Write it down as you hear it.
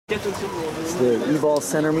It's the EBAL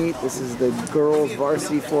center meet. This is the girls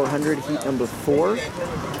varsity 400 heat number 4.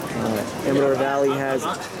 Amador Valley has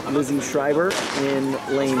Lizzie Schreiber in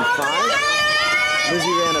lane 5.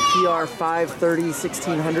 Lizzie ran a PR 5:30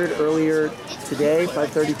 1600 earlier today,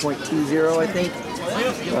 5:30.20 I think.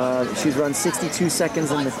 She's run 62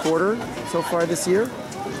 seconds in the quarter so far this year.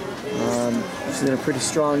 She's in a pretty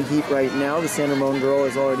strong heat right now. The San Ramon girl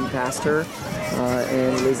has already passed her,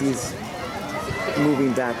 and Lizzie's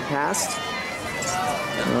moving back past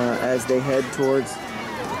as they head towards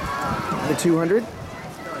the 200.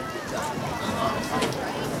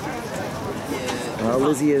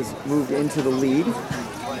 Lizzie has moved into the lead,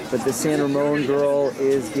 but the San Ramon girl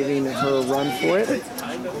is giving her a run for it.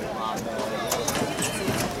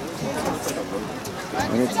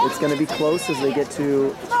 And it's going to be close as they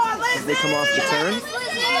come off the turn.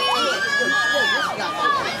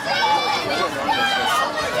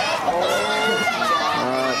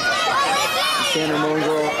 The San Ramon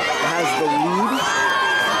girl has the lead.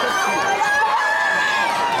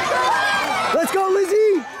 Let's go,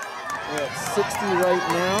 Lizzie! We're at 60 right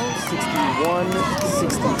now, 61,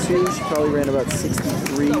 62. She probably ran about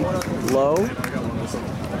 63 low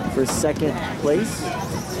for second place.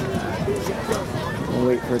 We'll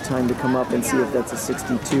wait for time to come up and see if that's a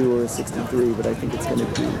 62 or a 63, but I think it's going to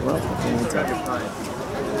be, well,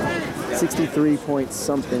 63 point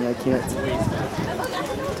something, I can't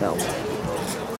tell.